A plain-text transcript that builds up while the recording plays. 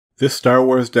This Star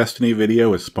Wars Destiny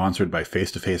video is sponsored by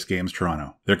Face-to-Face Games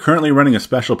Toronto. They're currently running a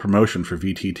special promotion for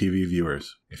VTTV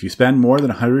viewers. If you spend more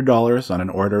than $100 on an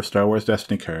order of Star Wars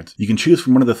Destiny cards, you can choose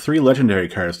from one of the 3 legendary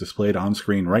cards displayed on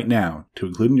screen right now to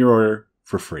include in your order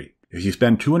for free. If you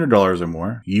spend $200 or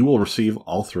more, you will receive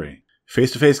all 3.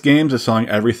 Face-to-Face Games is selling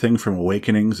everything from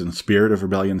Awakenings and Spirit of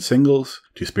Rebellion singles,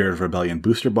 to Spirit of Rebellion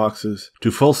booster boxes, to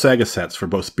full Saga sets for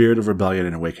both Spirit of Rebellion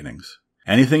and Awakenings.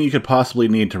 Anything you could possibly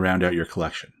need to round out your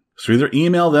collection. So either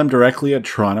email them directly at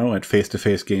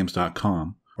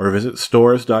toronto@facetofacegames.com or visit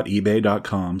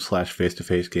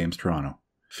stores.ebay.com/facetofacegamestoronto.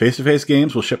 Face-to-Face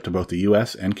Games will ship to both the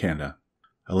US and Canada.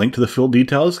 A link to the full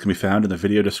details can be found in the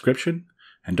video description,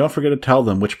 and don't forget to tell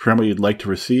them which promo you'd like to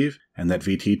receive and that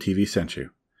VTTV sent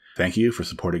you. Thank you for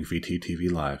supporting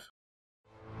VTTV Live.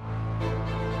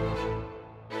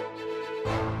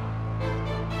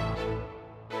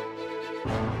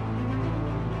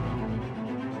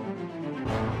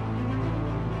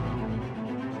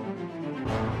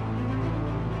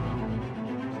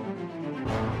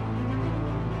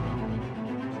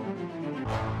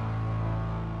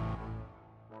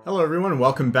 Hello everyone,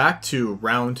 welcome back to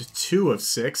round 2 of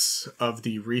 6 of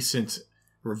the recent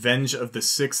Revenge of the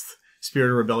 6th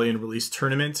Spirit of Rebellion release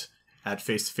tournament at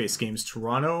Face-to-Face Games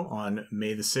Toronto on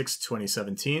May the 6th,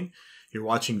 2017. You're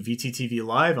watching VTTV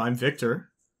Live. I'm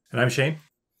Victor. And I'm Shane.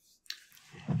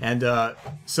 And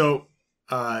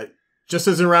just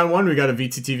as in round 1, we got a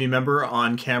VTTV member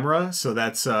on camera. So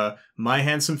that's my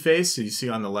handsome face, so you see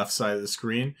on the left side of the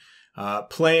screen,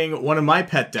 playing one of my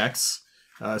pet decks.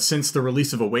 Since the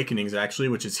release of Awakenings, actually,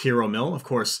 which is Hero Mill. Of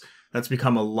course, that's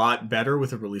become a lot better with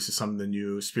the release of some of the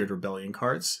new Spirit of Rebellion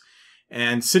cards.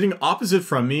 And sitting opposite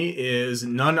from me is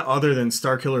none other than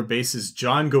Starkiller Base's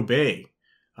John Gobet.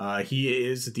 He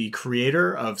is the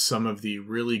creator of some of the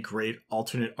really great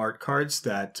alternate art cards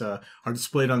that are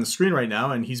displayed on the screen right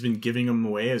now, and he's been giving them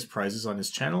away as prizes on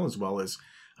his channel, as well as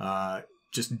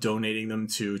just donating them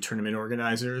to tournament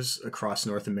organizers across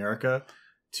North America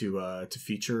to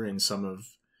feature in some of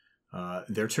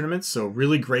their tournaments. So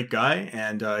really great guy,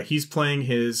 and he's playing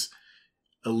his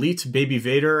Elite Baby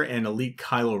Vader and Elite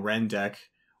Kylo Ren deck.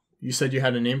 You said you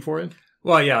had a name for it?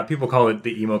 Well, yeah, people call it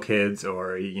the emo kids,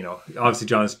 or, you know, obviously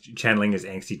John's channeling his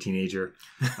angsty teenager.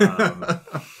 Now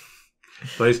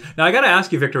I got to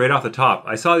ask you, Victor, right off the top.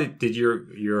 I saw that your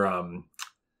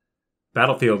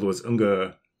battlefield was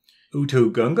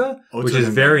Utu-Gunga, which is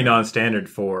very non-standard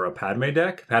for a Padme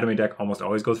deck. Padme deck almost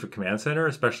always goes for Command Center,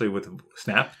 especially with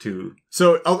Snap to...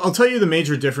 So I'll tell you the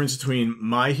major difference between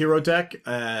my hero deck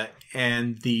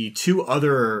and the 2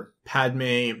 other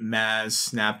Padme, Maz,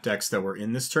 Snap decks that were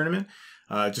in this tournament.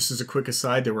 Just as a quick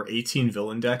aside, there were 18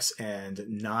 villain decks and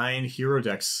 9 hero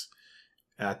decks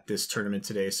at this tournament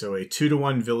today. So a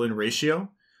 2-to-1 villain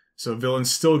ratio. So villain's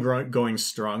still going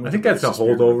strong. I think that's a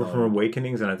holdover from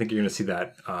Awakenings, and I think you're going to see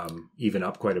that even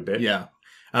up quite a bit. Yeah.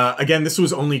 Again, this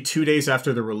was only 2 days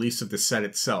after the release of the set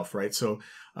itself, right? So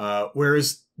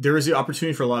whereas there is the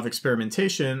opportunity for a lot of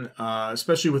experimentation,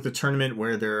 especially with the tournament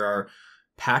where there are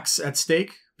packs at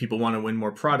stake, people want to win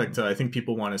more product. I think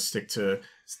people want to stick to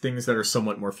things that are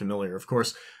somewhat more familiar. Of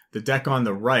course, the deck on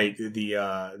the right,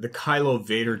 the Kylo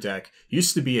Vader deck,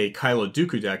 used to be a Kylo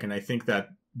Dooku deck, and I think that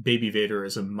Baby Vader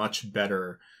is a much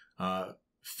better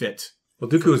fit. Well,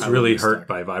 Dooku was really hurt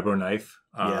by Vibro Knife,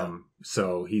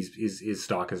 so his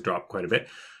stock has dropped quite a bit.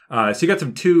 So you got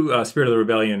some 2 Spirit of the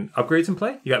Rebellion upgrades in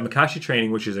play. You got Makashi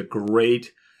Training, which is a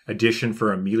great addition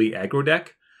for a melee aggro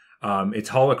deck. It's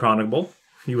holocronable.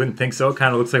 You wouldn't think so. It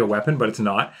kind of looks like a weapon, but it's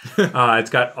not. It's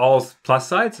got all plus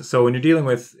sides. So when you're dealing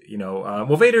with,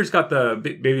 Baby Vader's got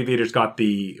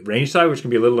the range side, which can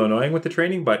be a little annoying with the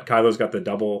training, but Kylo's got the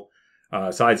double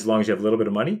sides as long as you have a little bit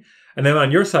of money. And then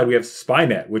on your side, we have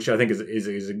Spynet, which I think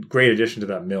is a great addition to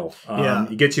that mill.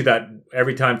 It gets you that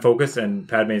every time focus, and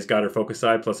Padme's got her focus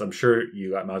side, plus I'm sure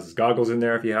you got Maz's goggles in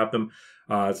there if you have them.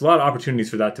 It's a lot of opportunities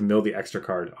for that to mill the extra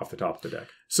card off the top of the deck.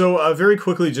 So very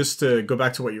quickly, just to go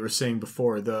back to what you were saying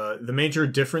before, the major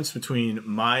difference between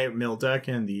my mill deck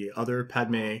and the other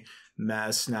Padme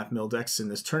Maz Snap mill decks in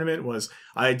this tournament was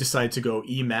I decided to go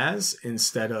eMaz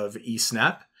instead of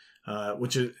eSnap.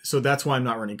 So that's why I'm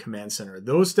not running Command Center.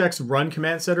 Those decks run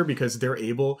Command Center because they're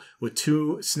able, with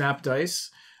 2 Snap dice,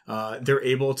 they're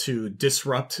able to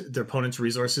disrupt their opponent's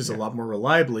resources a lot more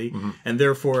reliably, and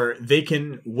therefore they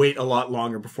can wait a lot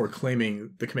longer before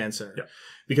claiming the Command Center.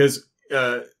 Because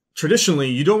traditionally,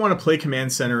 you don't want to play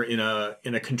Command Center in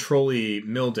a control-y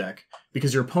mill deck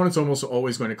because your opponent's almost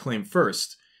always going to claim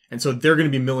first, and so they're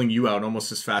going to be milling you out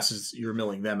almost as fast as you're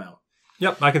milling them out.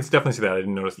 Yep, I can definitely see that. I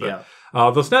didn't notice that.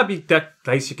 Those Snap deck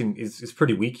dice is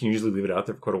pretty weak. You can usually leave it out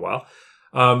there for quite a while.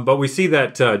 But we see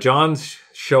that John's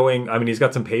showing, I mean, he's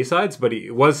got some pay sides, but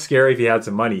it was scary if he had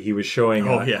some money. He was showing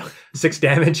 6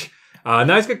 damage.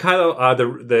 Now he's got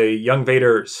Kylo, the young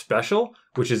Vader special,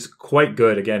 which is quite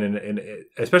good, again, and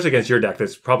especially against your deck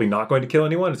that's probably not going to kill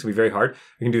anyone. It's going to be very hard.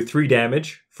 You can do 3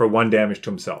 damage for 1 damage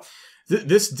to himself.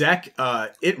 This deck,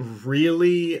 it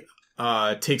really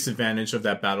takes advantage of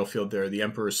that battlefield there, the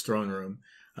Emperor's Throne Room.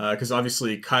 Because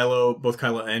obviously both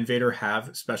Kylo and Vader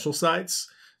have special sides.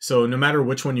 So no matter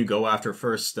which one you go after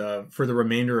first, for the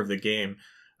remainder of the game,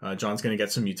 John's going to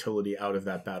get some utility out of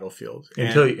that battlefield.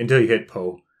 Until you hit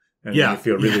Poe. And you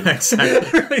feel really,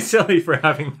 exactly. really silly for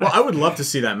having that. Well, I would love to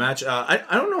see that match. I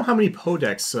don't know how many Poe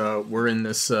decks were in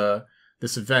this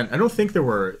event. I don't think there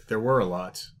were a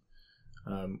lot,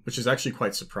 which is actually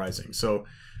quite surprising. So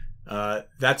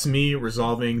that's me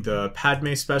resolving the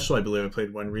Padme special. I believe I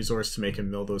played 1 resource to make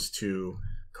him mill those 2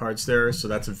 cards there. So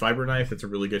that's a Vibro Knife. That's a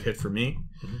really good hit for me.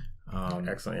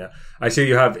 Excellent, yeah. I see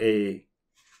you have a...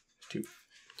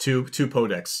 Two Poe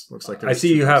decks. Looks like I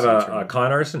see you have a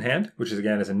Con Artist in hand, which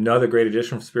is another great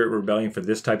addition from Spirit Rebellion for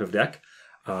this type of deck.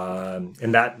 And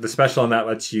the special on that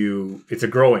lets you,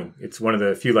 it's one of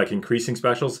the few increasing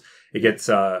specials. It gets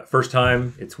first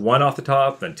time it's 1 off the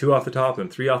top, then 2 off the top, then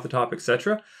 3 off the top,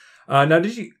 etc. Now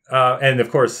did you and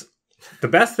of course the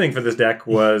best thing for this deck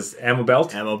was Ammo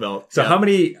Belt. Ammo Belt. So how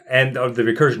many, and of the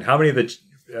recursion, how many of the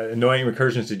annoying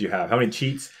recursions did you have? How many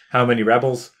cheats? How many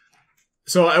rebels?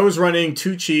 So I was running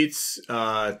 2 cheats,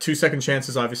 2 second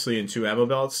chances, obviously, and 2 ammo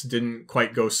belts. Didn't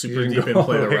quite go super deep and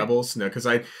play the rebels, no, because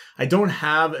I don't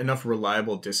have enough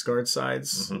reliable discard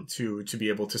sides to be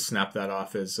able to snap that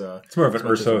off as it's more of an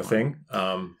Urso thing,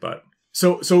 but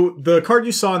so the card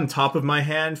you saw on top of my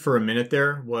hand for a minute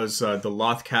there was the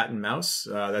Loth Cat and Mouse.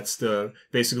 That's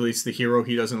basically it's the hero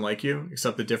he doesn't like you,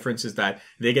 except the difference is that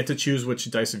they get to choose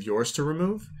which dice of yours to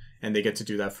remove. And they get to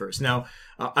do that first. Now,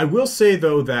 I will say,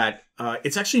 though, that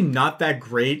it's actually not that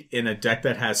great in a deck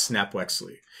that has Snap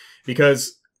Wexley.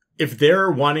 Because if they're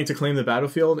wanting to claim the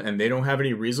battlefield and they don't have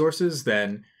any resources,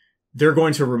 then they're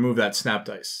going to remove that Snap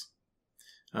dice.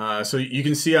 So you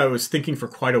can see I was thinking for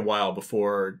quite a while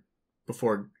before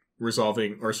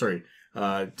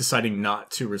deciding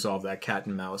not to resolve that Cat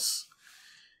and Mouse.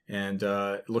 And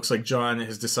it looks like John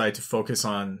has decided to focus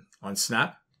on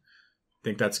Snap. I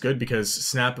think that's good because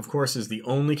Snap, of course, is the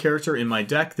only character in my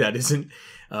deck that isn't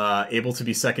able to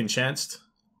be second chanced.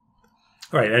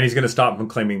 Right, and he's going to stop from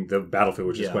claiming the battlefield,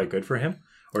 which is quite good for him.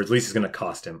 Or at least it's going to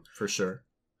cost him. For sure.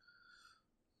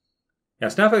 Yeah,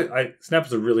 Snap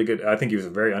is a really good... I think he was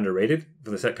very underrated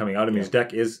for the set coming out. I mean, his deck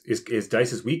his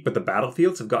dice is weak, but the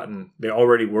battlefields have gotten... They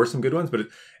already were some good ones, but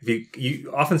if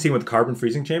you often see him with the Carbon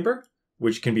Freezing Chamber,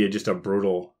 which can be just a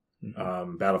brutal...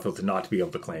 battlefield to not to be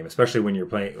able to claim, especially when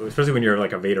you're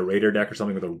like a Vader Raider deck or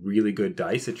something with a really good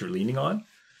dice that you're leaning on.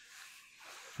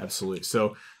 Absolutely.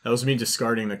 So that was me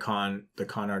discarding the con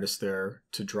artist there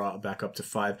to draw back up to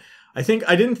 5. I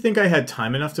didn't think I had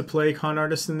time enough to play Con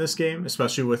Artist in this game,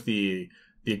 especially with the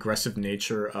aggressive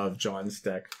nature of John's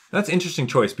deck. That's an interesting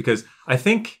choice because I don't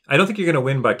think you're going to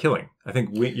win by killing. I think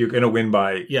you're going to win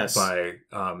by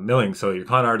milling. So your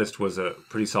Con Artist was a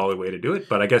pretty solid way to do it.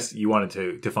 But I guess you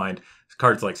wanted to find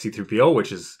cards like C-3PO,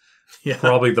 which is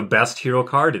probably the best hero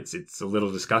card. It's a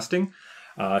little disgusting,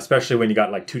 especially when you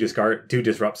got like 2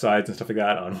 disrupt sides and stuff like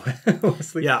that on.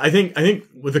 Yeah, I think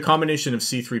with the combination of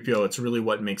C-3PO, it's really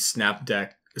what makes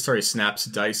Snap's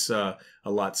dice a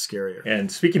lot scarier.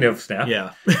 And speaking of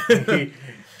Snap,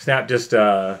 Snap just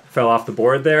fell off the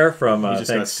board there from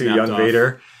thanks to young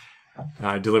Vader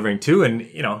delivering 2. And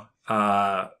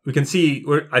we can see.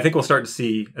 I think we'll start to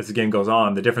see as the game goes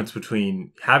on the difference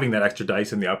between having that extra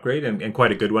dice in the upgrade and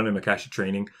quite a good one in Makashi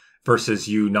training versus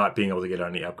you not being able to get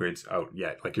any upgrades out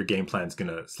yet. Like your game plan's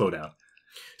going to slow down.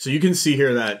 So you can see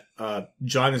here that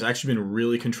John has actually been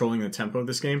really controlling the tempo of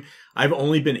this game. I've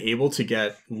only been able to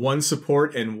get 2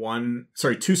 supports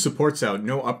out,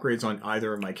 no upgrades on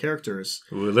either of my characters.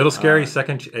 Ooh, a little scary.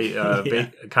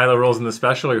 Kylo rolls in the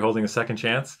special. You're holding a second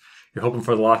chance. You're hoping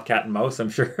for the Loth Cat and Mouse, I'm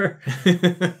sure.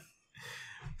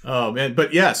 Oh man,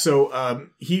 but yeah. So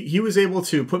he was able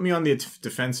to put me on the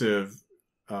defensive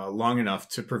long enough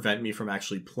to prevent me from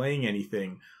actually playing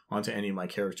anything onto any of my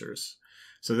characters.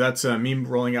 So that's me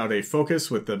rolling out a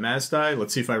focus with the Maz die.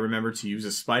 Let's see if I remember to use a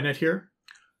Spynet here.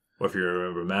 Or if you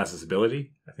remember Maz's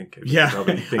ability, I think.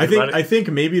 I think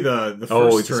maybe the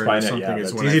first turn or something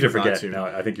is when it's easy to forget. No,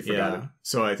 I think you forgot it.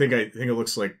 So I think it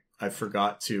looks like I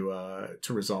forgot to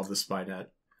resolve the Spynet.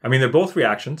 I mean, they're both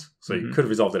reactions, so you could have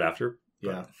resolved it after.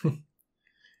 But. Yeah.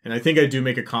 And I think I do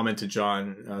make a comment to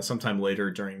John sometime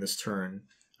later during this turn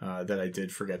that I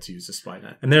did forget to use the spy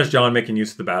net. And there's John making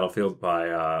use of the battlefield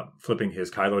by flipping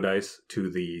his Kylo dice to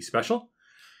the special.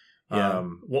 Yeah.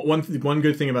 One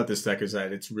good thing about this deck is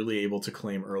that it's really able to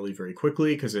claim early very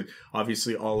quickly because it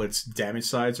obviously all its damage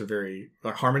sides are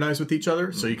harmonized with each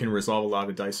other, so you can resolve a lot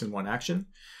of dice in one action.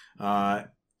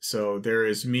 So there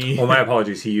is me. Oh, my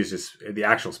apologies. He uses the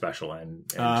actual special and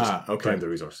just claimed the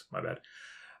resource. My bad.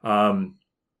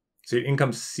 So in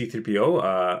comes C-3PO.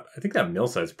 I think that mill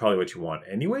side is probably what you want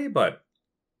anyway, but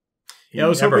yeah, I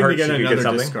was hoping to get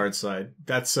another discard side.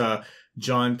 That's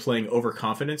John playing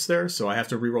overconfidence there, so I have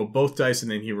to reroll both dice,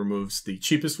 and then he removes the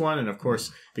cheapest one. And of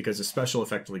course, because the special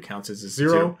effectively counts as a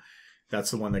zero, that's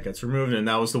the one that gets removed, and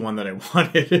that was the one that I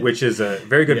wanted. Which is a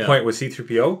very good point with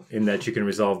C-3PO in that you can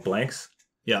resolve blanks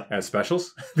as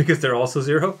specials because they're also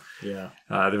zero. Yeah.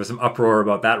 There was some uproar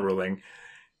about that ruling.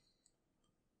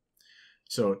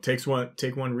 So take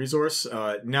one resource.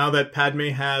 Now that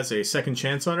Padme has a second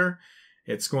chance on her,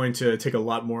 it's going to take a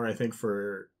lot more, I think,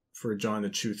 for John to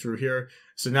chew through here.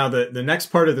 So now the next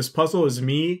part of this puzzle is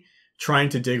me trying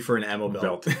to dig for an ammo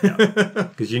belt.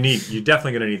 Because you're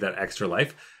definitely going to need that extra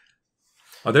life.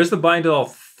 Oh, there's the bind all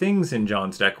things in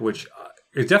John's deck, which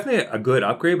is definitely a good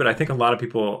upgrade, but I think a lot of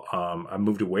people have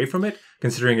moved away from it,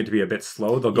 considering it to be a bit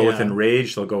slow. They'll go within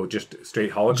rage. They'll go just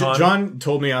straight holocron. John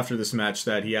told me after this match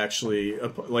that he actually,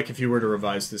 like if you were to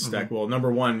revise this deck, well,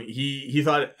 number one, he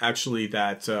thought actually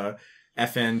that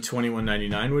FN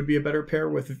 2199 would be a better pair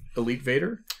with Elite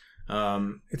Vader.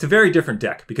 It's a very different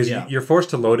deck because you're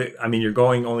forced to load it. I mean, you're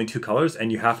going only 2 colors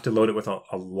and you have to load it with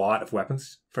a lot of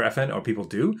weapons for FN, or people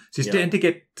do. So you tend to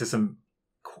get to some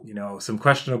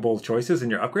questionable choices in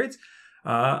your upgrades.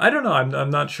 I don't know. I'm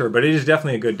not sure, but it is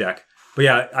definitely a good deck. But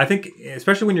yeah, I think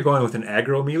especially when you're going with an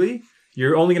aggro melee,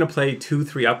 you're only going to play 2-3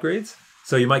 upgrades.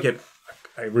 So you might get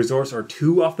a resource or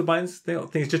 2 off the binds thing.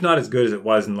 It's just not as good as it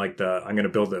was in like I'm going to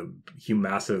build a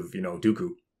massive, Dooku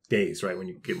days, right? When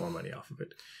you get more money off of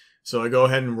it. So I go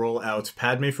ahead and roll out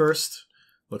Padme first.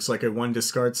 Looks like a 1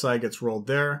 discard side gets rolled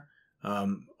there.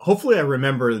 Hopefully I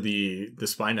remember the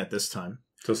spy net this time.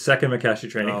 So second Makashi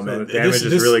training. So the damage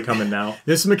is really coming now.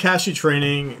 This Makashi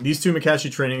training, these 2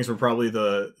 Makashi trainings were probably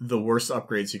the worst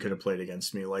upgrades he could have played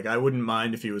against me. Like I wouldn't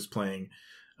mind if he was playing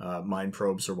mind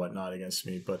probes or whatnot against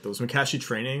me, but those Makashi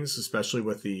trainings, especially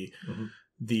with the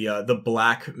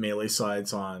black melee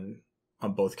sides on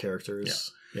both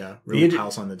characters, really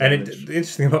piles on the damage. And the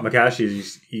interesting thing about Makashi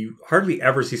is you hardly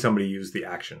ever see somebody use the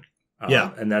action.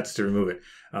 And that's to remove it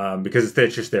because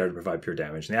it's just there to provide pure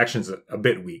damage. And the action's a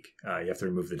bit weak. You have to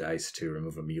remove the dice to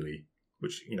remove a melee,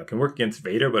 which can work against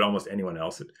Vader, but almost anyone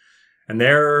else. And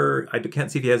there, I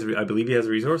can't see if he has. I believe he has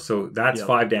a resource, so that's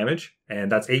 5 damage,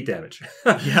 and that's 8 damage.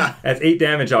 That's 8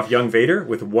 damage off young Vader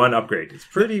with 1 upgrade. It's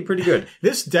pretty good.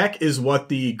 This deck is what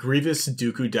the Grievous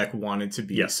Dooku deck wanted to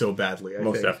be so badly. I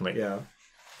think. Definitely. Yeah.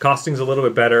 Costing's a little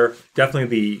bit better. Definitely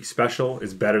the special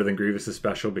is better than Grievous's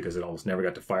special because it almost never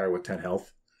got to fire with 10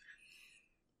 health.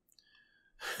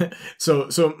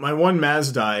 So my 1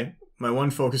 Maz die, my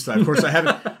 1 focus die. Of course, I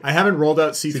haven't rolled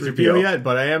out C-3PO yet,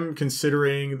 but I am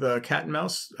considering the cat and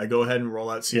mouse. I go ahead and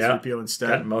roll out C-3PO instead.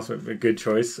 Cat and mouse would be a good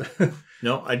choice.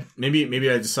 No,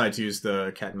 maybe I decide to use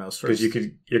the cat and mouse first because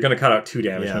you're going to cut out 2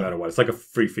 damage no matter what. It's like a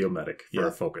free field medic for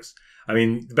a focus. I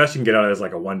mean, the best you can get out of it is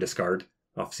like a 1 discard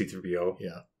off C-3PO.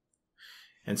 Yeah.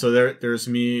 And so there's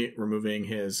me removing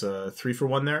his 3 for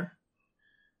 1 there.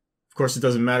 Of course, it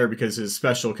doesn't matter because his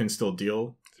special can still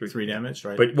deal 3 damage,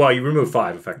 right? But you remove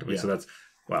 5 effectively, so that's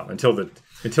until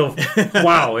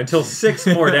 6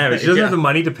 more damage. He doesn't have the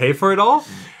money to pay for it all,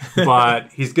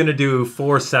 but he's going to do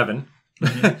 4-7,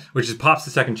 which pops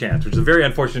the second chance, which is a very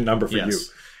unfortunate number for you.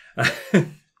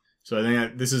 So I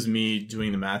think this is me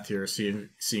doing the math here,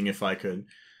 seeing if I could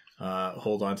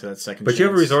hold on to that second chance. But you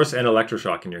have a resource and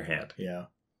electroshock in your hand. Yeah.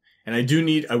 And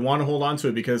I want to hold on to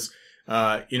it because,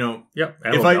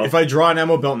 if I draw an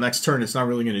ammo belt next turn, it's not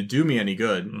really going to do me any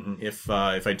good if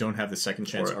I don't have the second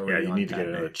chance already. You need to get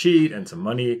another cheat and some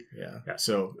money. Yeah.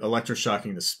 So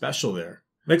electroshocking the special there.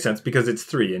 Makes sense because it's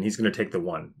 3 and he's going to take the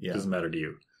 1. It doesn't matter to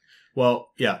you. Well,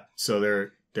 yeah. So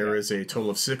there is a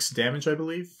total of 6 damage, I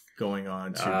believe, going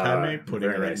on to Padme, putting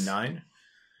her at 9.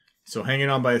 So hanging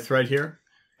on by a thread here.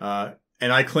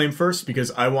 And I claim first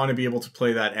because I want to be able to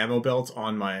play that ammo belt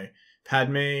on my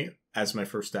Padme as my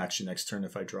first action next turn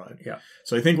if I draw it. Yeah.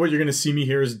 So I think what you're going to see me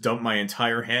here is dump my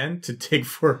entire hand to dig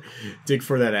for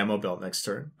that ammo belt next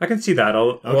turn. I can see that.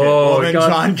 Then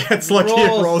John gets lucky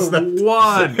and rolls the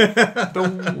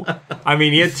 1. I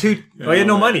mean, he had 2. Well, he had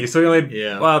no money, so he only.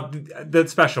 Well, the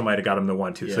special might have got him the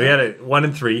 1 too. So he had a 1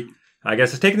 and 3. I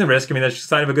guess it's taking the risk. I mean, that's just a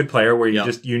sign of a good player where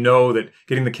you know that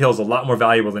getting the kill is a lot more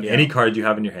valuable than any card you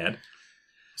have in your hand.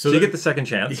 So you get the second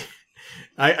chance.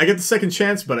 I get the second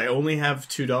chance, but I only have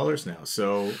 $2 now,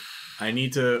 so I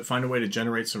need to find a way to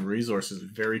generate some resources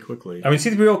very quickly. I mean,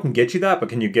 C3PO can get you that, but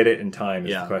can you get it in time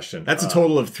is the question. That's a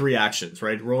total of 3 actions,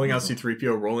 right? Rolling out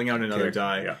C3PO, rolling out another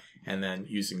die, and then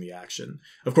using the action.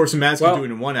 Of course, eMaz can do it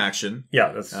in one action.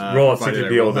 Yeah, that's roll out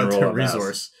C3PO, then roll out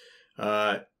resource.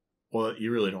 Well,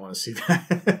 you really don't want to see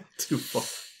that too far.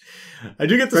 I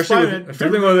do get the Spynet.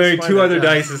 Especially when there are two other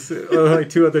dice, like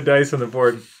 2 other dice on the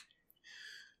board.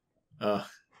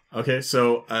 Okay,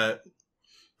 so a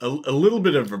little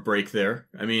bit of a break there.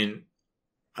 I mean,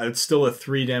 it's still a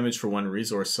 3 damage for 1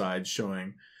 resource side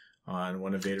showing on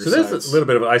one of Vader's sides. So there's a little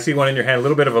bit of, I see one in your hand, a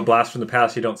little bit of a blast from the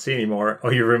past you don't see anymore. Oh,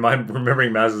 you're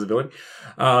remembering Maz's ability.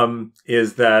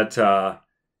 Is that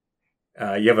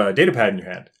you have a data pad in your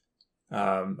hand.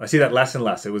 I see that less and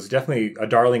less. It was definitely a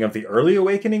darling of the early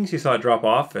awakenings. You saw it drop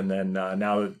off, and then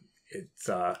now it's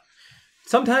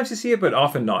sometimes you see it, but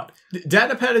often not.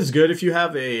 Datapad is good if you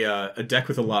have a deck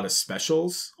with a lot of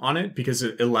specials on it, because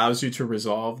it allows you to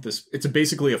resolve this. It's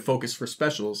basically a focus for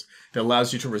specials that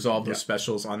allows you to resolve those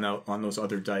specials on those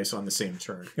other dice on the same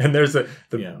turn. And there's a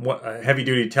heavy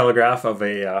duty telegraph of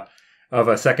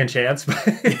a second chance by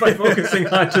focusing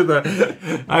onto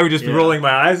the. I would just be rolling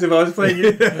my eyes if I was playing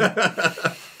it.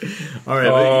 All right,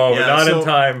 but not in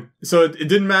time. So it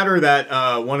didn't matter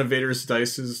that one of Vader's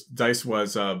dice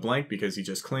was blank, because he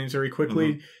just claims very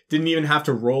quickly. Didn't even have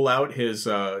to roll out his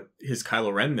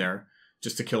Kylo Ren there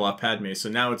just to kill off Padme. So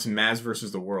now it's Maz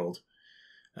versus the world.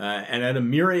 And at a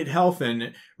mere 8 health,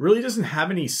 and really doesn't have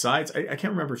any sides. I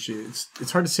can't remember if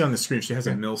it's hard to see on the screen. She has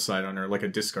a mill side on her, like a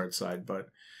discard side, but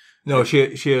no,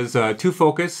 she has 2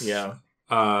 focus. Yeah.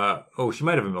 She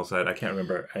might have a mill side. I can't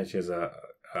remember. And she has a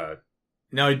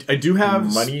now I do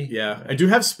have money. Yeah, I do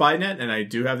have Spynet, and I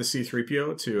do have the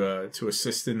C3PO to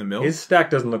assist in the mill. His stack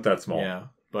doesn't look that small. Yeah,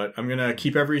 but I'm gonna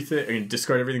keep everything. I'm gonna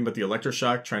discard everything but the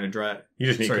electroshock. Trying to draw. You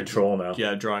just need control now.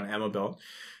 Yeah, draw an ammo belt.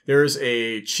 There's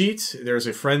a cheat. There's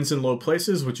a friends in low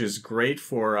places, which is great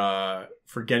for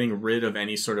getting rid of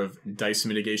any sort of dice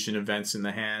mitigation events in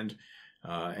the hand,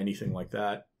 anything like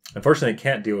that. Unfortunately, it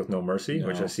can't deal with No Mercy,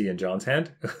 which I see in John's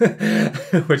hand,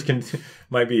 which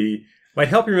might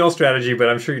help your mill strategy, but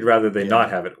I'm sure you'd rather they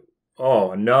not have it.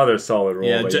 Oh, another solid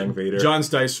roll by young Vader. John's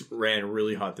dice ran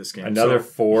really hot this game. Another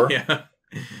 4. Yeah.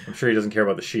 I'm sure he doesn't care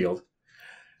about the shield.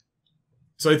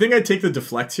 So I think I'd take the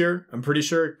deflect here. I'm pretty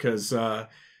sure, because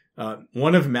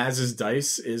one of Maz's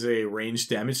dice is a ranged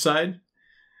damage side.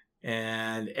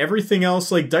 And everything else,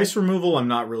 like dice removal, I'm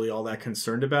not really all that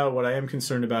concerned about. What I am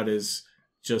concerned about is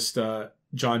just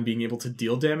John being able to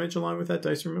deal damage along with that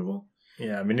dice removal.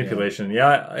 Yeah, manipulation.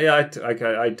 Yeah, I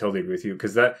totally agree with you,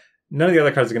 because none of the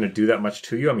other cards are going to do that much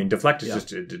to you. I mean, deflect is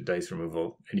just a dice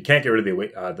removal, and you can't get rid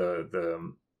of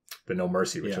the No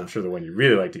Mercy, which I'm sure the one you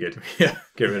really like to get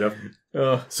rid of.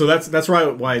 So that's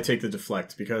why I take the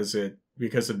deflect, because of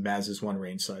Maz's one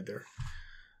range side there.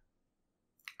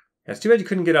 Yeah, it's too bad you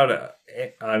couldn't get out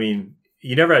I mean,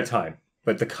 you never had time,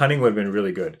 but the cunning would have been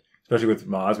really good, especially with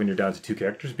Maz when you're down to 2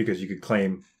 characters, because you could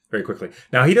claim very quickly.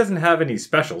 Now he doesn't have any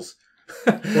specials.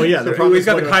 Well, yeah, the problem he's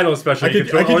got the Kylo special. I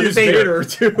could use Vader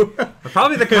too.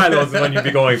 Probably the Kylo is the one you'd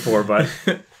be going for, but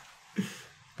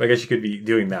I guess you could be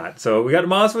doing that. So we got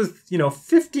Maz with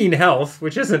 15 health,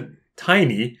 which isn't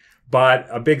tiny, but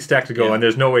a big stack to go, and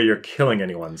there's no way you're killing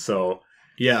anyone. So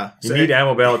you need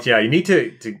ammo belts. Yeah, you need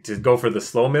to go for the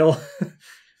slow mill.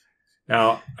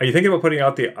 Now, are you thinking about putting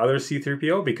out the other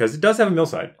C3PO, because it does have a mill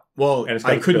side? Well,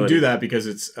 I couldn't do that because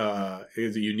it's a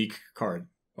unique card.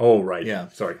 Oh, right. Yeah.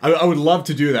 Sorry. I would love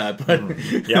to do that, but...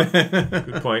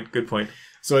 Good point.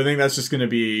 So I think that's just going to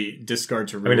be discard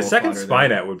to reroll. I mean, a second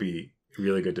Spynet would be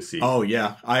really good to see. Oh,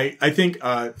 yeah. I think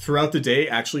throughout the day,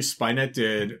 actually, Spynet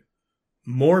did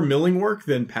more milling work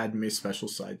than Padme's special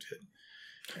side did.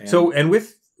 And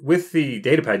with the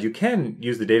datapad, you can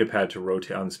use the datapad to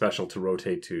rotate on special to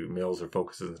rotate to mills or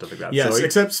focuses and stuff like that. Yes,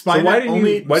 except Spynet why didn't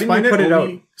you put it out?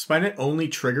 Spynet only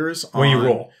triggers when you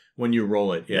roll. When you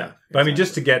roll it, yeah. But I mean,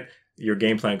 just to get your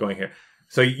game plan going here.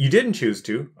 So you didn't choose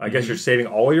to. I guess you're saving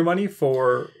all your money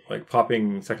for like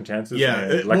popping second chances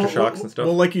and electroshocks and stuff.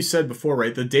 Well, like you said before,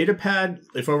 right? The datapad,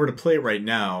 if I were to play it right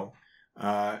now,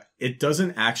 it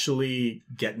doesn't actually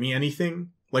get me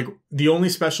anything. Like, the only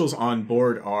specials on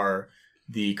board are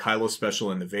the Kylo special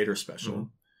and the Vader special.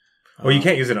 Well, you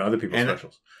can't use it on other people's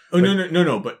specials.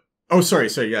 No. But sorry,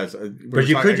 yes. But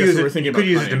you could use it. You could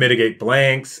use it to mitigate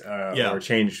blanks, or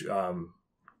change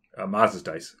Maz's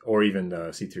dice, or even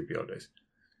the C3PO dice.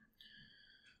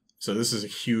 So this is a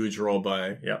huge roll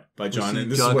by John,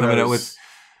 and this John is what coming I out was...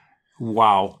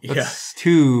 Wow. Yeah. That's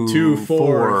 2,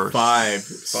 4, 5,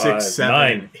 6,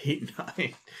 7, 9.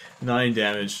 8, 9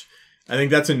 damage. I think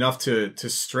that's enough to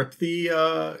strip the.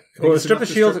 Well, strip the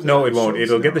shields? No, it won't.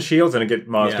 It'll get the shields and it'll get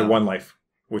Maz to 1 life,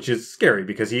 which is scary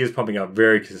because he is pumping out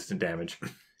very consistent damage.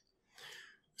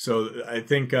 So I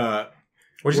think.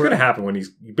 Which is going to happen when he's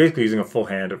basically using a full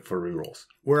hand for rerolls.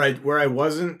 Where I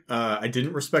wasn't, I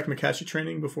didn't respect Makashi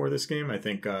training before this game. I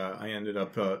think I ended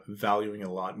up valuing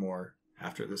a lot more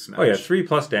after this match. Oh yeah,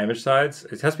 3+ damage sides.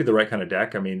 It has to be the right kind of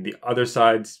deck. I mean, the other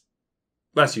sides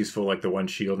less useful, like the 1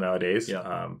 shield nowadays.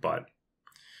 Yeah. But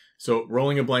so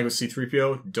rolling a blank with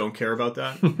C-3PO, don't care about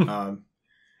that.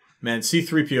 Man,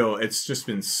 C-3PO, it's just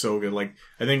been so good. Like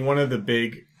I think one of the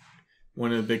big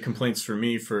complaints for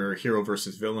me for hero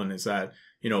versus villain is that,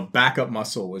 you know, backup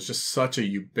muscle was just such a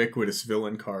ubiquitous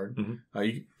villain card. Mm-hmm.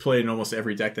 You played in almost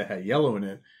every deck that had yellow in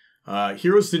it.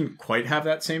 Heroes didn't quite have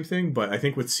that same thing, but I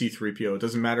think with C-3PO, it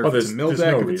doesn't matter if it's a mill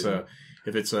deck,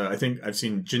 if it's a, I think I've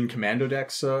seen Jin Commando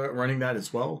decks running that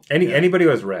as well. Anybody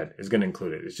who has red is going to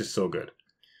include it. It's just so good.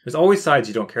 There's always sides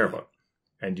you don't care about,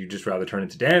 and you just rather turn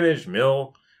into damage,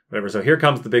 mill, whatever. So here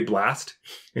comes the big blast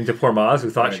into poor Maz, who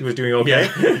thought she was doing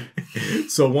okay. Yeah.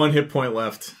 So 1 hit point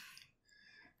left.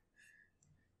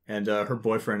 And her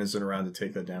boyfriend isn't around to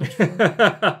take that damage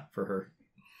for her.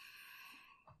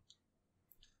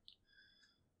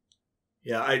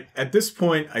 Yeah, at this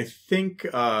point, I think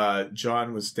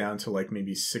John was down to like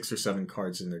maybe 6 or 7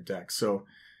 cards in their deck. So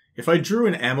if I drew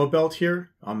an ammo belt here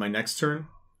on my next turn,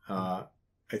 I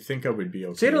think I would be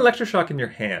okay. So you had an electroshock in your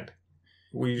hand.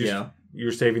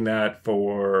 You're saving that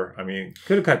for, I mean,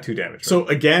 could have cut 2 damage. Right? So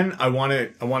again, I want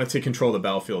to take control of the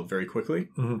battlefield very quickly.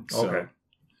 Mm-hmm. So, okay.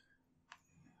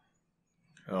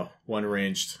 Oh, 1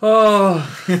 ranged.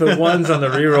 Oh, the ones on the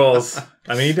rerolls.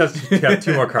 I mean, he does have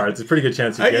 2 more cards. It's a pretty good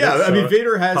chance you get it. I mean,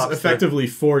 Vader has effectively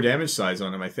 4 damage sides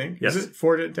on him, I think. Yes. Is it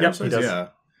 4 damage sides? Yeah.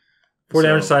 4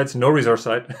 damage sides, no resource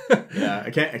side. Yeah, I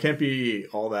can't be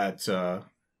all that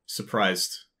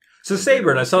surprised. So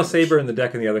Saber, and I saw Saber in the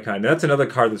deck and the other kind. That's another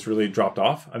card that's really dropped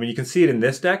off. I mean, you can see it in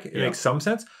this deck. It makes some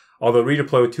sense. Although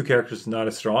redeploy with 2 characters is not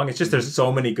as strong. It's just there's so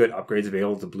many good upgrades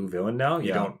available to blue villain now.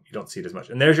 You don't see it as much.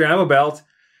 And there's your ammo belt.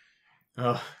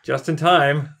 Just in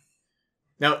time.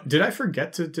 Now, did I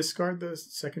forget to discard the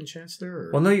second chance there?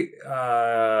 Or? Well, no.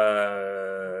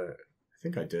 I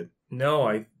think I did.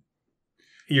 No,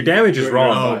 your damage is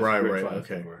wrong. Oh, right.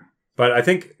 Okay. But I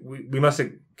think we must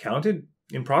have counted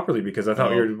improperly because I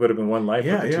thought yours would have been 1 life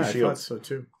with the 2 shields. I thought so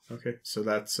too. Okay, so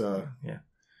that's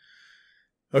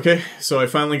Okay, so I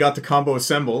finally got the combo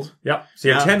assembled. Yep. So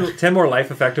you have 10 more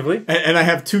life effectively. And I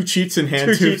have 2 cheats in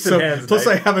hand too. Plus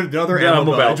I have another ammo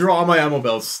belt. I draw all my ammo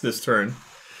belts this turn.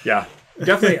 Yeah.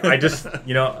 Definitely, I just,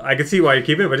 I can see why you're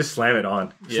keeping it, but just slam it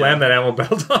on. Yeah. Slam that ammo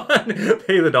belt on.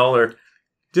 Pay the $1.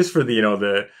 Just for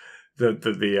the,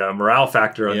 the morale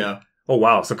factor. Oh,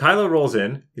 wow. So Kylo rolls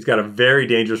in. He's got a very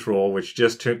dangerous roll, which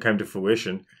just came to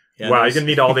fruition. Yeah, wow, you're going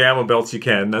to need all the ammo belts you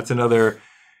can. That's another...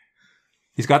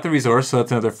 He's got the resource, so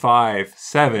that's another 5,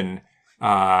 7,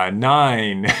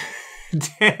 9,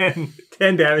 10.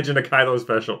 10 damage in a Kylo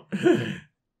special.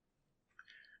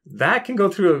 That can go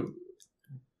through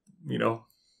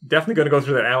definitely going to go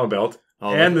through that ammo belt.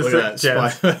 Oh, and the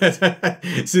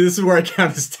See, this is where I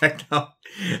count his deck now.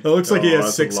 It looks like he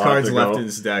has 6 cards left in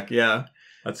his deck. Yeah.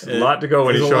 That's a lot to go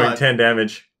when he's showing 10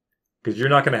 damage. Because you're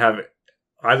not going to have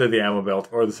either the ammo belt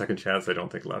or the second chance, I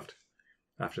don't think, left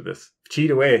after this.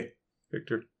 Cheat away,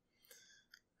 Victor.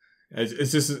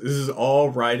 This is all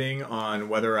riding on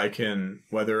whether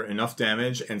enough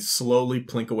damage and slowly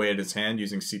plink away at his hand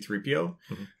using C-3PO,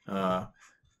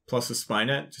 plus a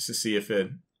Spynet, just to see if it...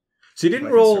 So you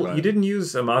didn't roll, you didn't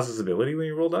use eMaz's ability when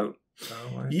you rolled out?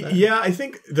 Yeah, I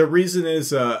think the reason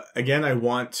is, again, I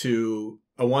want to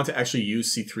actually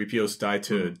use C-3PO's die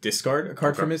to discard a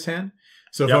card from his hand.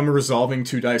 So if I'm resolving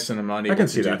 2 dice and I'm not able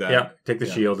to do that. Yeah, take the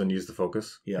shield and use the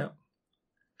focus. Yeah.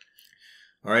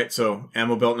 All right, so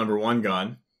ammo belt number 1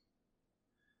 gone.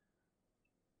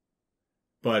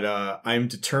 But I'm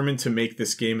determined to make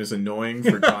this game as annoying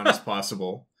for John as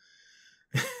possible.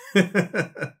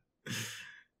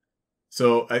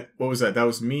 So what was that? That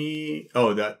was me.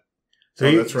 Oh, that's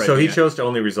right. So he chose to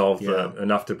only resolve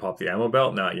enough to pop the ammo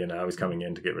belt. Now he's coming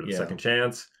in to get rid of the second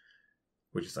chance,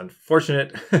 which is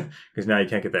unfortunate because now you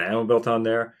can't get the ammo belt on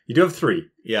there. You do have 3.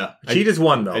 Yeah, cheat is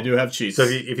 1 though. I do have cheats. So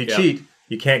if you cheat,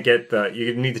 you can't get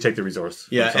you need to take the resource.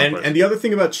 Yeah, and the other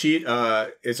thing about cheat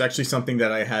is actually something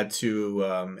that I had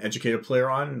to educate a player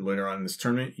on later on in this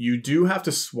tournament. You do have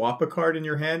to swap a card in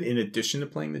your hand in addition to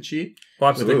playing the cheat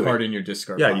with a card in your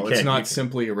discard pile. It's not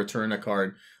simply a return a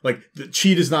card. Like, the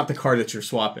cheat is not the card that you're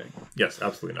swapping. Yes,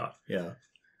 absolutely not. Yeah.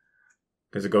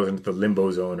 because it goes into the limbo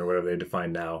zone or whatever they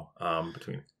define now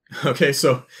between. Okay,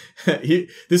 so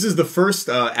this is the first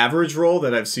average roll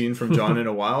that I've seen from John in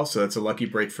a while, so that's a lucky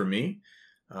break for me.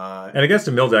 And against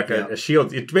a mill deck, a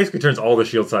shield, it basically turns all the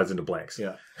shield sides into blanks.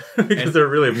 Yeah. Because they're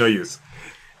really of no use.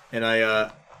 And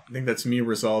I think that's me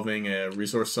resolving a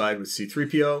resource side with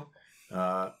C-3PO.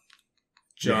 A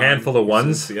handful of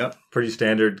ones. Yep. Pretty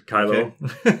standard Kylo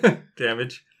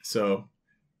damage. So,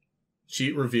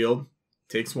 cheat revealed.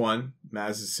 Takes 1.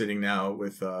 Maz is sitting now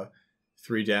with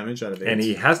 3 damage out of 8. And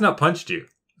he has not punched you.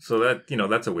 So that,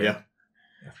 that's a win. Yeah.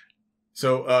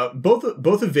 So, both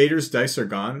of Vader's dice are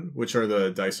gone, which are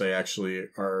the dice I actually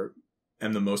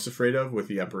am the most afraid of with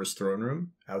the Emperor's Throne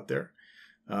Room out there.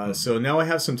 So now I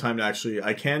have some time to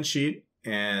I can cheat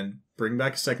and bring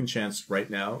back a second chance right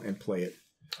now and play it.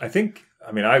 I don't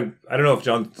know if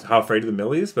John's how afraid of the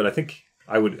mill is, but I think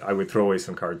I would throw away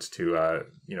some cards to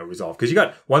resolve, because you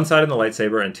got one side on the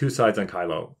lightsaber and 2 sides on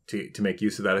Kylo to make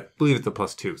use of that. I believe it's a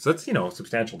 +2, so that's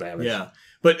substantial damage. Yeah,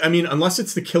 but I mean, unless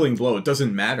it's the killing blow, it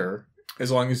doesn't matter as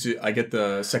long as I get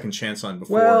the second chance on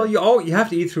before. Well, you have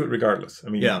to eat through it regardless. I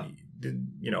mean, yeah,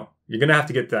 you're gonna have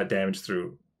to get that damage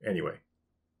through anyway.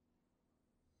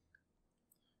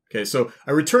 Okay, so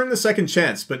I return the second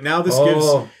chance, but now this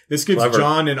gives clever.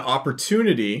 John an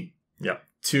opportunity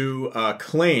to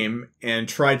claim and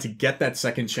try to get that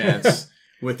second chance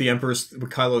with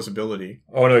Kylo's ability.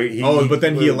 Oh no! But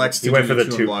then he elects to went do for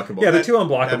the 2 unblockable. Yeah, the 2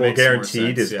 unblockable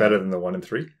guaranteed is yeah. better than the 1 and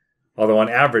 3. Although on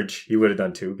average he would have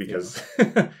done 2 because,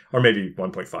 or maybe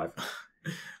 1.5.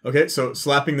 Okay, so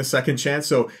slapping the second chance.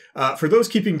 So for those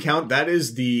keeping count, that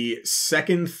is the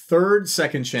third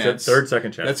second chance. Third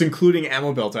second chance. That's including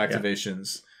ammo belt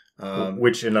activations.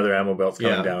 Which another ammo belt's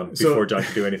coming down before John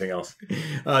can do anything else.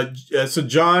 So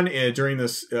John, during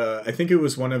this, I think it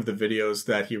was one of the videos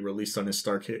that he released on his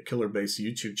Starkiller based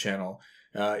YouTube channel.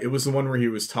 It was the one where he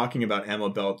was talking about ammo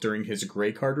belt during his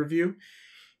gray card review.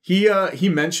 He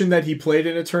mentioned that he played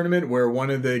in a tournament where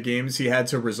one of the games he had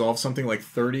to resolve something like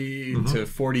 30 to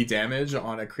 40 damage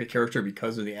on a character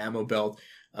because of the ammo belt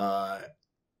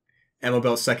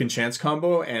second chance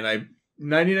combo, and I'm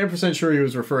 99% sure he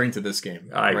was referring to this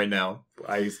game right now.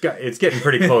 It's getting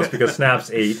pretty close because Snap's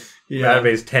 8,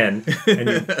 Padme's 10,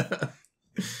 and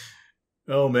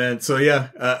oh man, so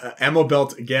ammo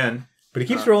belt again, but he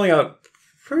keeps rolling out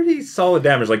pretty solid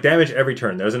damage, like damage every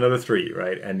turn. There's another 3,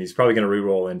 right? And he's probably going to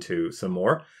re-roll into some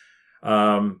more.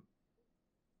 I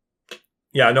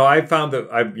found that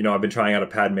I've been trying out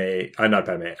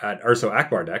an Urso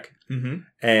Akbar deck,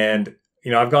 and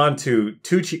I've gone to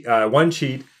 1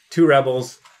 cheat, 2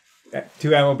 rebels,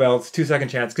 2 ammo belts, 2 second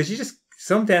chance, because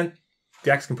some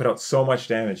decks can put out so much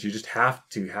damage. You just have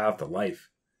to have the life.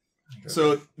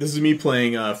 So this is me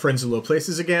playing Friends in Low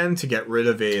Places again to get rid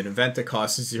of an event that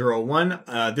costs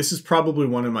 0/1. This is probably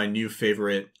one of my new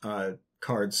favorite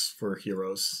cards for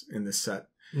heroes in this set.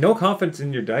 No confidence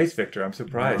in your dice, Victor. I'm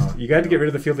surprised. You got to get rid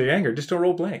of the Field of Anger. Just don't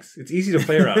roll blanks. It's easy to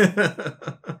play around.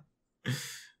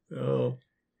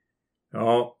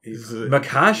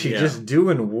 Makashi just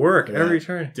doing work every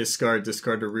turn. Discard to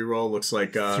reroll. Looks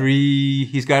like 3.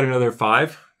 He's got another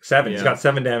 5. 7. He's got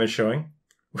 7 damage showing.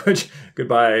 Which,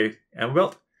 goodbye, ammo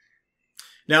belt.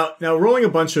 Now rolling a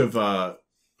bunch of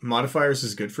modifiers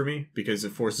is good for me because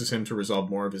it forces him to resolve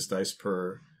more of his dice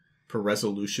per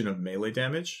resolution of melee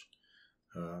damage,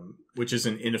 which is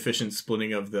an inefficient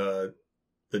splitting of the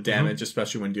damage,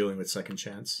 especially when dealing with second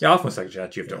chance. Yeah, often with second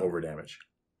chance you have to over damage.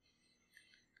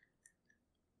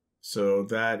 So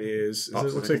that it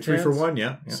looks like 3 for 1,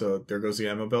 yeah. So there goes the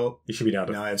ammo belt. You should be down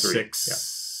to now I have 3.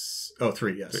 6. Yeah. Oh,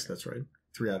 3, yes, 3. That's right.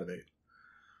 3 out of 8.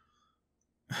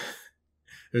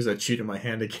 There's that cheat in my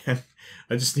hand again.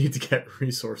 I just need to get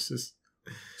resources.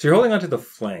 So you're holding onto the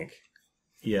flank.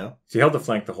 Yeah. So you held the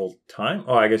flank the whole time?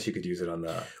 Oh, I guess you could use it on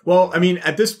the... Well, I mean,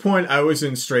 at this point, I was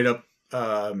in straight up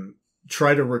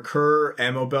try to recur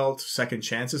ammo belt second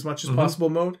chance as much as possible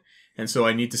mode. And so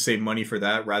I need to save money for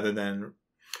that rather than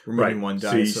removing one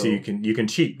die. So you can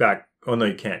cheat back. Oh, no,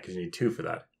 you can't because you need 2 for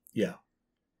that. Yeah.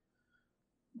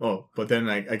 Oh, but then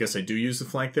I guess I do use the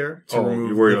flank there to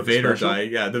remove the Vader die.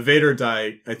 Yeah, the Vader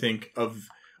die, I think, of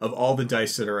all the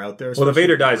dice that are out there. Well, the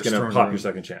Vader die is going to pop your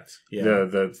second chance. Yeah.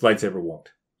 The lightsaber won't.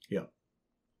 Yeah.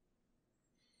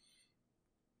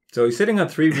 So he's sitting on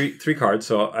 3 cards,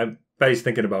 so I bet he's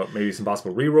thinking about maybe some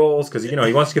possible rerolls, because, he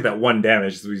wants to get that 1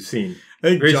 damage, as we've seen.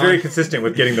 He's very consistent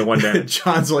with getting the 1 damage.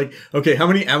 John's like, okay, how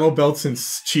many ammo belts and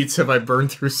cheats have I burned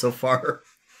through so far?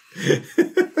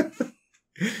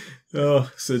 So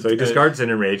he discards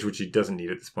Enrage, which he doesn't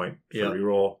need at this point for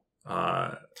reroll.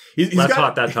 He's less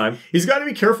hot that time. He's got to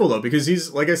be careful though, because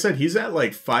he's, like I said, he's at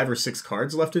like 5 or 6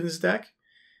 cards left in his deck.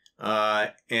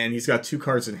 and he's got 2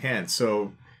 cards in hand.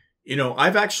 So, you know,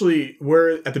 I've actually,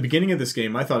 where at the beginning of this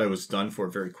game, I thought I was done for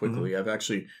very quickly. I've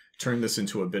actually turned this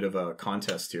into a bit of a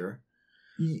contest here.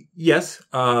 Yes.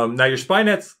 Now your spy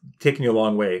net's taking you a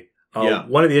long way.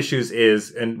 One of the issues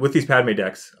is, and with these Padme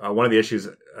decks, one of the issues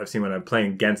I've seen when I'm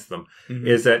playing against them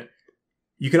is that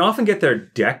you can often get their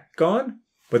deck gone,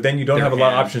 but then you don't have a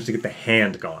lot of options to get the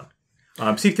hand gone.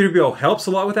 C3PO helps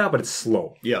a lot with that, but it's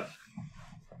slow. Yeah.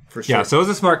 For sure. Yeah, so it was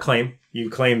a smart claim. You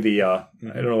claim the, I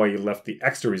don't know why you left the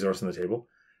extra resource on the table.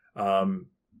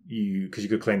 Because you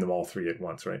could claim them all 3 at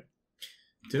once, right?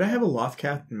 Did I have a Loth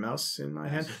Cat and Mouse in my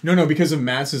hand? No, because of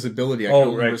Maz's ability. I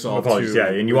can resolve apologies. 2. Yeah,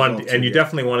 and you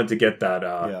definitely wanted to get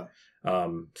that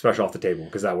special off the table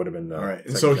because that would have been the. All right,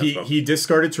 and so he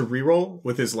discarded to reroll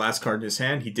with his last card in his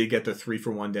hand. He did get the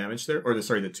 3-for-1 damage there, or the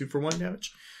 2-for-1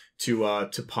 damage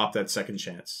to pop that second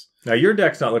chance. Now your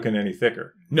deck's not looking any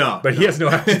thicker. No, but he has no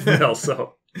active mill,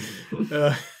 so.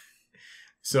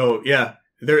 So yeah,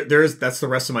 that's the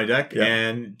rest of my deck,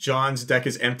 and John's deck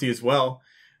is empty as well.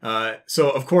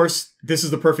 So of course this is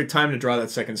the perfect time to draw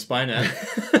that second spy net.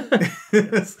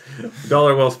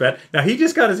 $1 well spent. Now he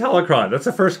just got his holocron. That's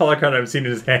the first holocron I've seen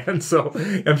in his hand. So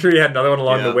I'm sure he had another one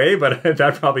along the way, but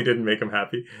that probably didn't make him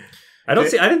happy. I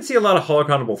didn't see a lot of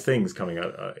holocronable things coming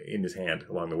out in his hand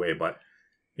along the way, but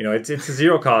you know it's a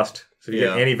 0 cost. So if you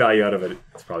get any value out of it,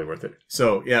 it's probably worth it.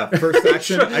 So yeah, first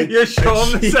action. You show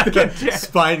him the second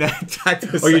spy net.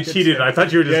 Oh, you cheated! I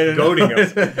thought you were just goading him.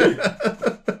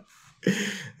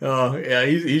 Oh yeah,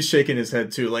 he's shaking his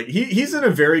head too. Like he's in a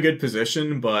very good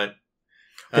position, but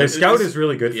the scout is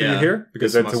really good for you here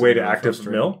because that's a way to active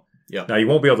mill. Yeah. Now you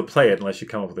won't be able to play it unless you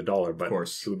come up with $1, but of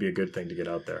course. It would be a good thing to get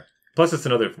out there. Plus, it's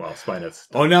another spy nets.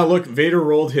 Oh, now look, Vader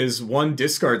rolled his 1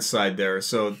 discard side there,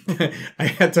 so I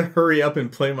had to hurry up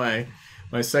and play my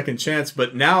second chance.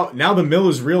 But now the mill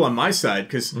is real on my side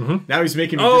because now he's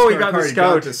making me discard he got card. the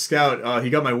scout. He got the scout. He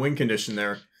got my win condition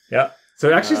there. Yeah.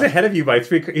 So actually, he's ahead of you by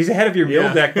 3. He's ahead of your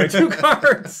mill deck by 2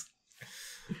 cards.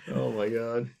 Oh my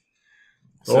god.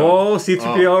 So,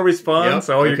 C3PO response.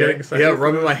 Yep, you're getting excited. Yeah,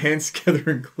 rubbing my hands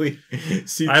together and glee.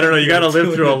 I don't know. You got to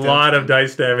live through a lot of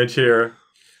dice damage here.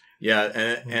 Yeah,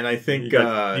 and I think you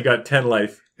got 10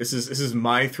 life. This is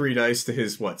my 3 dice to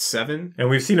his 7, and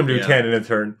we've seen him do 10 in a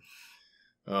turn.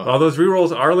 All those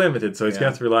rerolls are limited, so he's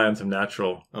gonna have to rely on some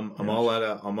natural. I'm all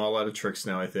out of tricks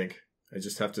now. I think I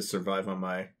just have to survive on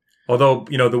my. Although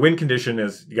the win condition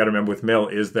is you got to remember with Mill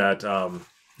is that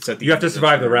you have to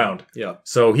survive the round. Yeah.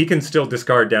 So he can still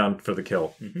discard down for the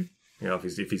kill. You know if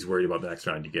he's worried about the next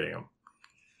round, you getting him.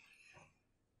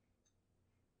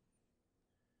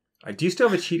 Do you still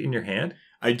have a cheat in your hand?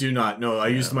 I do not. No, I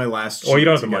used my last cheat. Oh, you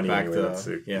don't have the to money get back anyway. It's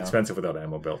expensive without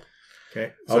ammo built.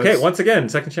 Okay. So okay, once again,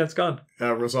 second chance gone.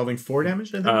 Resolving 4 damage,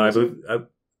 I think? I believe, oh,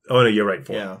 no, you're right.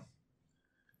 4. Yeah.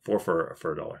 4 for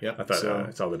 $1. Yeah. I thought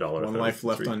it's all the $1. 1 life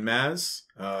left on Maz.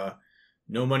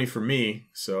 No money for me,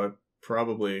 so I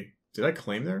probably... Did I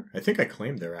claim there? I think I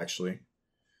claimed there, actually.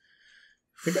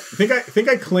 I think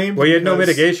I claimed. Well, you had no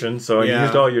mitigation, so you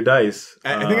used all your dice.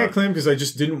 I think I claimed because I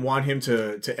just didn't want him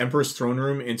to Emperor's Throne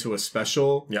Room into a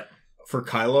special for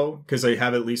Kylo because I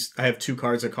have 2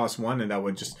 cards that cost 1, and that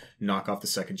would just knock off the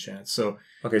second chance. So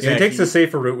okay, so he takes the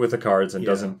safer route with the cards and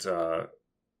doesn't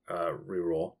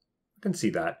reroll. I can see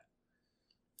that.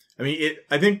 I mean,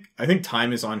 I think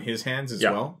time is on his hands as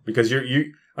well because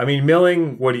I mean,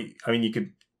 milling. You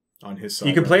could on his side.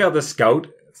 You can play out the scout.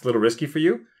 It's a little risky for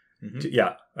you.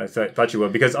 Yeah, I thought you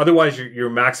would because otherwise you're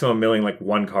maximum milling like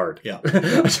 1 card. Yeah,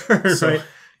 a turn, right?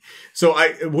 So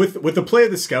I with the play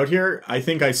of the scout here, I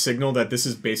think I signal that this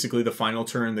is basically the final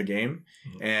turn in the game,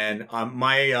 and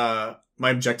my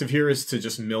objective here is to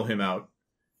just mill him out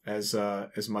as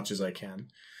much as I can.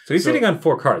 So he's sitting on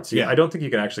 4 cards. I don't think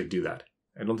you can actually do that.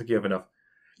 I don't think you have enough.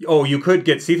 Oh, you could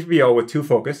get C3PO with 2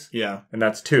 focus. Yeah, and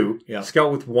that's 2. Yeah,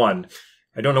 scout with 1.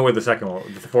 I don't know where the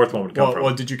 4th one would come from.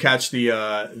 Well, did you catch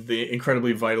the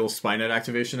incredibly vital spy net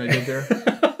activation I did there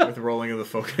with the rolling of the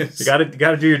focus? You got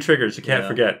to do your triggers. You can't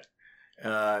forget.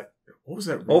 What was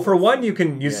that? Oh, for 1, you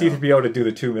can use C3PO to do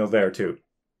the 2 mills there too,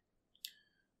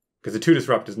 because the 2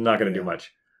 disrupt is not going to do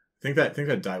much. I think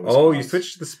that die was. Oh, you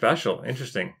switched to the special.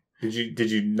 Interesting. Did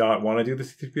you not want to do the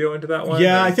C3PO into that one?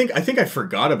 Yeah, I think I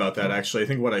forgot about that actually. I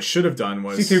think what I should have done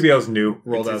was C3PO's new.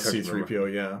 Rolled out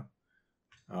C3PO. Yeah.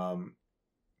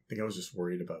 I think I was just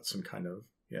worried about some kind of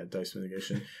dice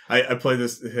mitigation. I play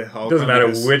this. Doesn't matter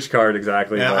which card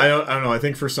exactly. Yeah, I don't know. I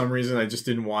think for some reason I just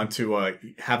didn't want to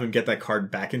have him get that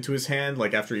card back into his hand,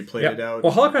 like after he played it out.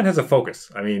 Well, Holocron has a focus.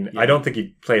 I mean, I don't think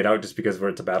he'd play it out just because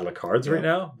it's a battle of cards right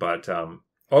now. But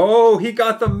he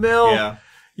got the mill. Yeah,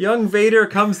 young Vader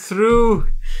comes through.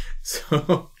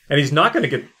 So And he's not going to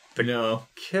get the No.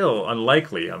 kill,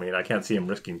 unlikely. I mean, I can't see him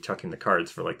risking chucking the cards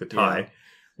for like the tie. Yeah.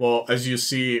 Well, as you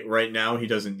see right now, he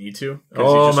doesn't need to.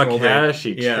 Oh,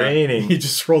 Makashi training. He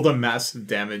just rolled a massive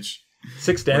damage.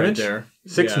 6 damage? Right there.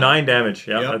 6, 9 damage.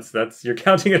 Yeah, that's you're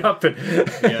counting it up,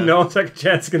 and no second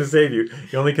chance is going to save you.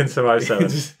 You only can survive 7.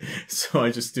 So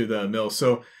I just do the mill.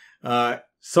 So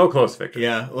so close, Victor.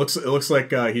 Yeah, it looks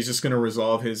like he's just going to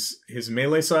resolve his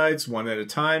melee sides one at a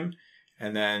time,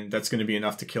 and then that's going to be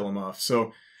enough to kill him off.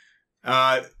 So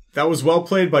that was well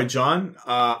played by John.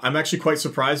 I'm actually quite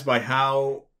surprised by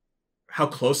how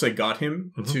close I got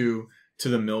him to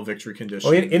the mill victory condition.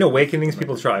 Well, in Awakenings,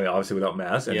 people try, I mean, obviously without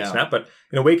Mass and Snap, but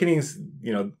in Awakenings,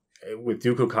 you know, with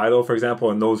Dooku Kylo, for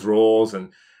example, and those roles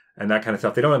and that kind of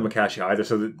stuff, they don't have Makashi either,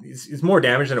 so it's more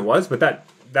damage than it was, but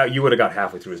that you would have got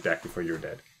halfway through his deck before you were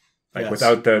dead. Like,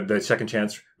 without the second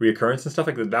chance reoccurrence and stuff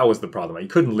like that was the problem. You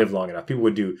couldn't live long enough. People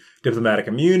would do diplomatic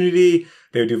immunity,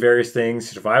 they would do various things,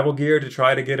 survival gear to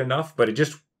try to get enough, but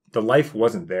the life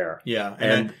wasn't there. Yeah,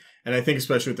 and I think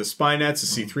especially with the spy nets, the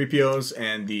C-3POs,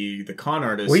 and the con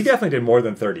artists... Well, he definitely did more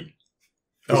than 30.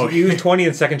 Oh, he used 20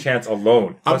 in second chance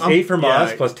alone. Plus 8 for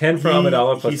Maz, plus 10 for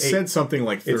Amidala, plus 8. He said something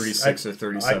like 36 or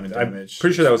 37 damage. I'm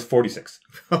pretty sure that was 46.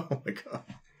 Oh my god.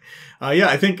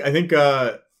 I think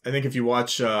if you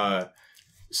watch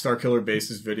Starkiller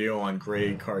Base's video on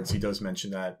gray cards, he does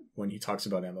mention that when he talks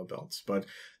about ammo belts. But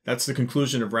that's the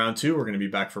conclusion of round 2. We're going to be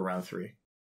back for round 3.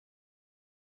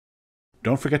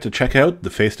 Don't forget to check out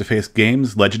the Face to Face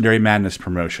Games Legendary Madness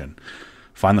promotion.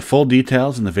 Find the full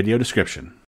details in the video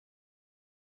description.